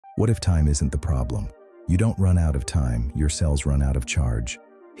What if time isn't the problem? You don't run out of time, your cells run out of charge.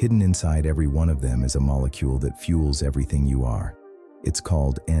 Hidden inside every one of them is a molecule that fuels everything you are. It's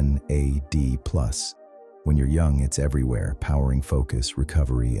called NAD+. When you're young, it's everywhere, powering focus,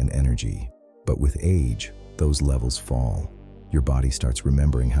 recovery, and energy. But with age, those levels fall. Your body starts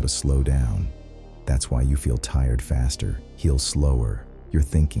remembering how to slow down. That's why you feel tired faster, heal slower, your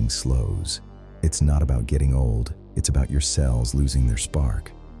thinking slows. It's not about getting old, it's about your cells losing their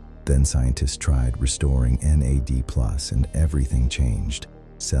spark. Then scientists tried restoring NAD+, and everything changed.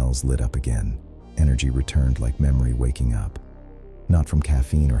 Cells lit up again. Energy returned like memory waking up. Not from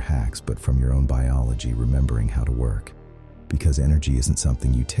caffeine or hacks, but from your own biology remembering how to work. Because energy isn't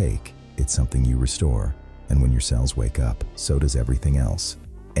something you take, it's something you restore. And when your cells wake up, so does everything else.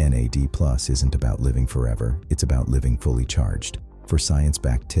 NAD+ isn't about living forever, it's about living fully charged. For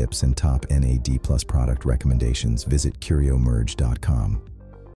science-backed tips and top NAD+ product recommendations, visit CurioMerge.com.